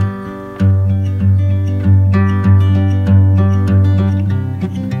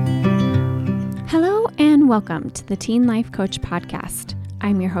welcome to the Teen Life Coach Podcast.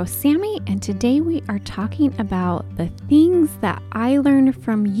 I'm your host, Sammy, and today we are talking about the things that I learned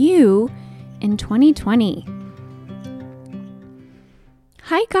from you in 2020.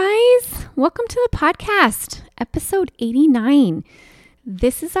 Hi, guys. Welcome to the podcast, episode 89.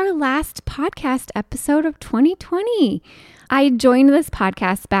 This is our last podcast episode of 2020. I joined this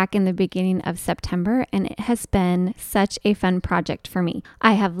podcast back in the beginning of September, and it has been such a fun project for me.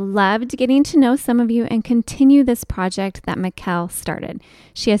 I have loved getting to know some of you and continue this project that Mikkel started.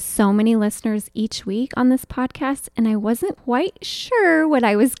 She has so many listeners each week on this podcast, and I wasn't quite sure what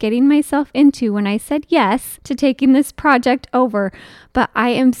I was getting myself into when I said yes to taking this project over, but I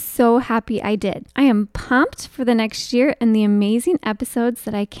am so happy I did. I am pumped for the next year and the amazing episodes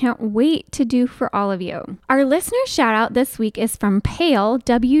that I can't wait to do for all of you. Our listener shout out this week is from Pale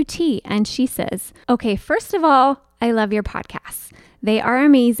WT, and she says, okay, first of all, I love your podcasts. They are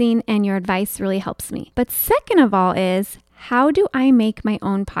amazing and your advice really helps me. But second of all is, how do I make my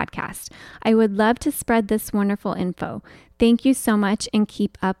own podcast? I would love to spread this wonderful info. Thank you so much and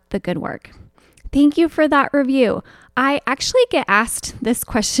keep up the good work. Thank you for that review. I actually get asked this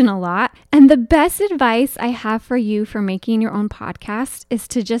question a lot, and the best advice I have for you for making your own podcast is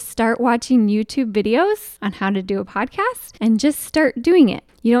to just start watching YouTube videos on how to do a podcast and just start doing it.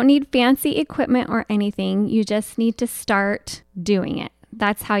 You don't need fancy equipment or anything. You just need to start doing it.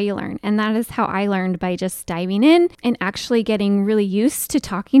 That's how you learn. And that is how I learned, by just diving in and actually getting really used to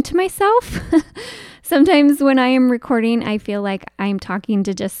talking to myself. Sometimes when I am recording, I feel like I'm talking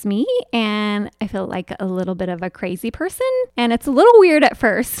to just me, and I feel like a little bit of a crazy person. And it's a little weird at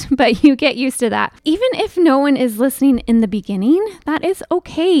first, but you get used to that. Even if no one is listening in the beginning, that is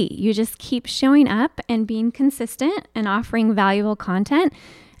okay. You just keep showing up and being consistent and offering valuable content.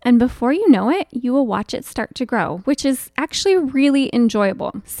 And before you know it, you will watch it start to grow, which is actually really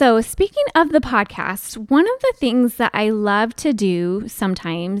enjoyable. So speaking of the podcast, one of the things that I love to do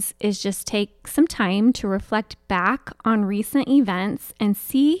sometimes is just take some time to reflect back on recent events and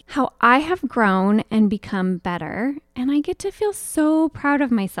see how I have grown and become better. And I get to feel so proud of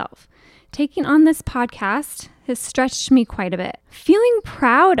myself. Taking on this podcast has stretched me quite a bit. Feeling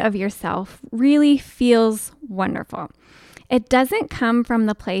proud of yourself really feels wonderful. It doesn't come from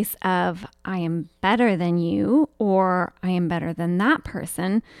the place of, I am better than you, or I am better than that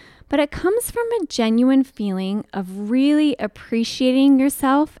person, but it comes from a genuine feeling of really appreciating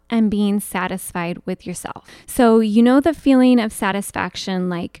yourself and being satisfied with yourself. So you know the feeling of satisfaction,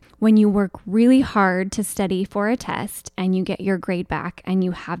 like when you work really hard to study for a test and you get your grade back and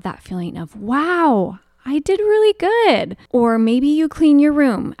you have that feeling of, wow, I did really good. Or maybe you clean your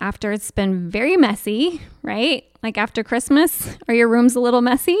room after it's been very messy, right? Like after Christmas, or your room's a little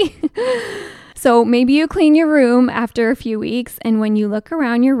messy. So maybe you clean your room after a few weeks, and when you look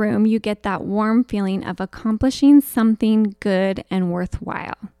around your room, you get that warm feeling of accomplishing something good and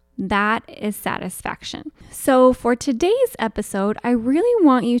worthwhile. That is satisfaction. So for today's episode, I really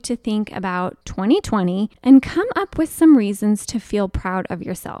want you to think about 2020 and come up with some reasons to feel proud of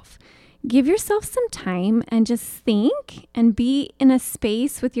yourself. Give yourself some time and just think and be in a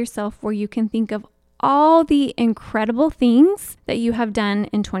space with yourself where you can think of all the incredible things that you have done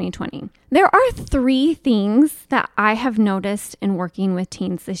in 2020. There are 3 things that I have noticed in working with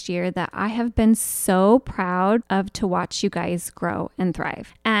teens this year that I have been so proud of to watch you guys grow and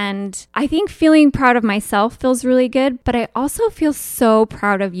thrive. And I think feeling proud of myself feels really good, but I also feel so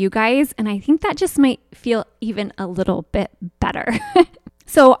proud of you guys. And I think that just might feel even a little bit better.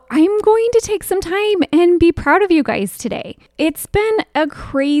 So I'm going to take some time and be proud of you guys today. It's been a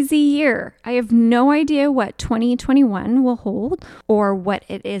crazy year. I have no idea what 2021 will hold or what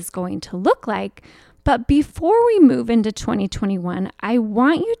it is going to look like. But before we move into 2021, I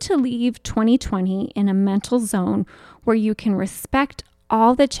want you to leave 2020 in a mental zone where you can respect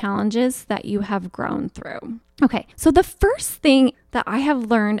all the challenges that you have grown through. Okay, so the first thing that I have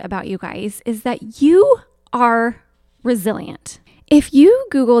learned about you guys is that you are resilient. If you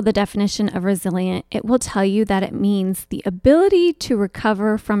Google the definition of resilient, it will tell you that it means the ability to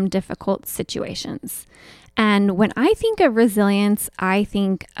recover from difficult situations. And when I think of resilience, I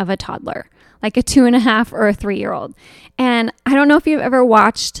think of a toddler, like a 2.5 or a 3-year-old. And I don't know if you've ever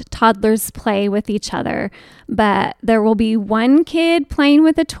watched toddlers play with each other, but there will be one kid playing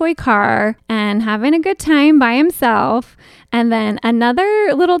with a toy car and having a good time by himself. And then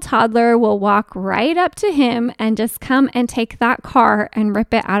another little toddler will walk right up to him and just come and take that car and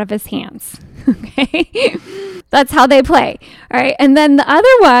rip it out of his hands. Okay. That's how they play. All right. And then the other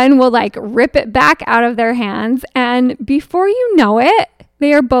one will like rip it back out of their hands. And before you know it,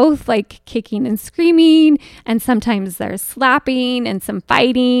 they are both like kicking and screaming. And sometimes there's slapping and some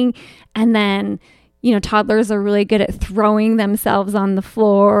fighting. And then Toddlers are really good at throwing themselves on the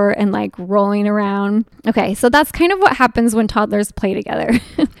floor and like rolling around. Okay, so that's kind of what happens when toddlers play together.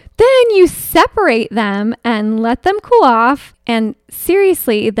 Then you separate them and let them cool off. And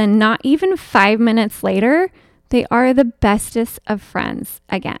seriously, then not even 5 minutes later, they are the bestest of friends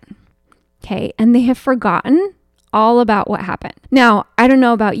again. Okay, and they have forgotten all about what happened. Now, I don't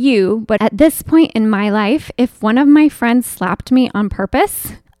know about you, but at this point in my life, if one of my friends slapped me on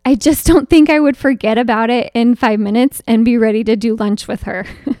purpose, I just don't think I would forget about it in 5 minutes and be ready to do lunch with her.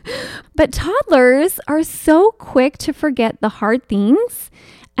 But toddlers are so quick to forget the hard things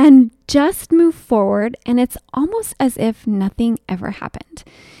and just move forward, and it's almost as if nothing ever happened.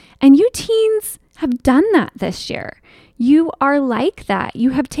 And you teens have done that this year. You are like that.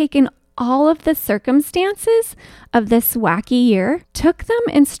 You have taken all of the circumstances of this wacky year, took them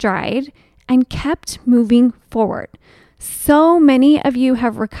in stride, and kept moving forward. So many of you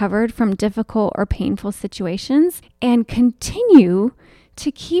have recovered from difficult or painful situations and continue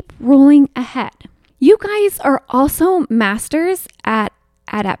to keep rolling ahead. You guys are also masters at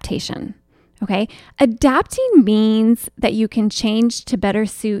adaptation. Okay? Adapting means that you can change to better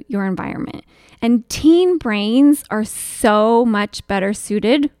suit your environment. And teen brains are so much better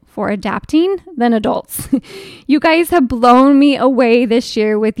suited for adapting than adults. You guys have blown me away this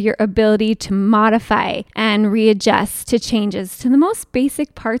year with your ability to modify and readjust to changes to the most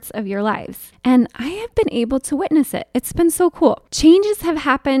basic parts of your lives. And I have been able to witness it. It's been so cool. Changes have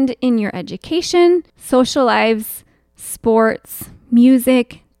happened in your education, social lives, sports,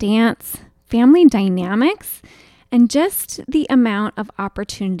 music, dance, family dynamics, and just the amount of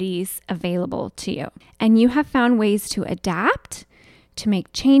opportunities available to you. And you have found ways to adapt, to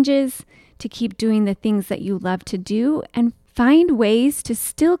make changes, to keep doing the things that you love to do, and find ways to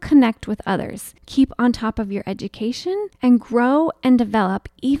still connect with others, keep on top of your education, and grow and develop,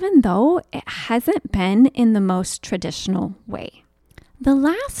 even though it hasn't been in the most traditional way. The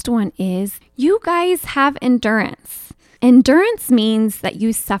last one is you guys have endurance. Endurance means that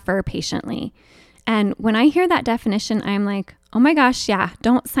you suffer patiently. And when I hear that definition, I'm like, oh my gosh, yeah,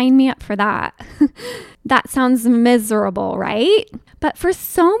 don't sign me up for that. That sounds miserable, right? But for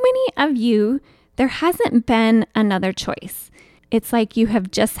so many of you, there hasn't been another choice. It's like you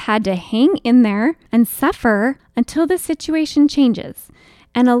have just had to hang in there and suffer until the situation changes.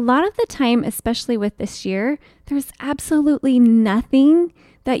 And a lot of the time, especially with this year, there's absolutely nothing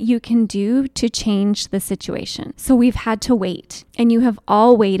that you can do to change the situation. So we've had to wait, and you have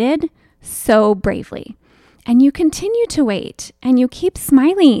all waited so bravely. And you continue to wait, and you keep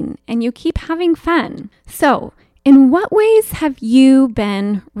smiling, and you keep having fun. So, in what ways have you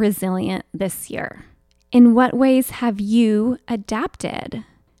been resilient this year? In what ways have you adapted?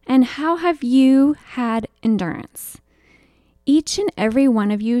 And how have you had endurance? Each and every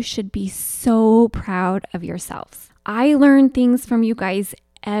one of you should be so proud of yourselves. I learn things from you guys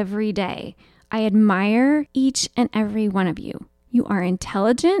every day. I admire each and every one of you. You are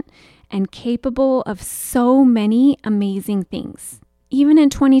intelligent and capable of so many amazing things, even in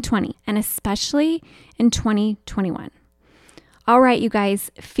 2020 and especially in 2021. All right, you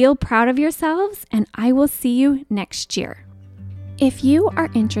guys, feel proud of yourselves, and I will see you next year. If you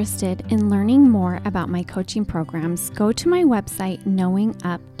are interested in learning more about my coaching programs, go to my website,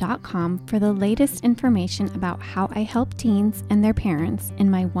 knowingup.com, for the latest information about how I help teens and their parents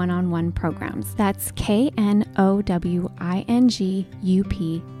in my one-on-one programs. That's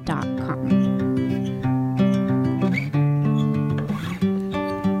knowingup.com.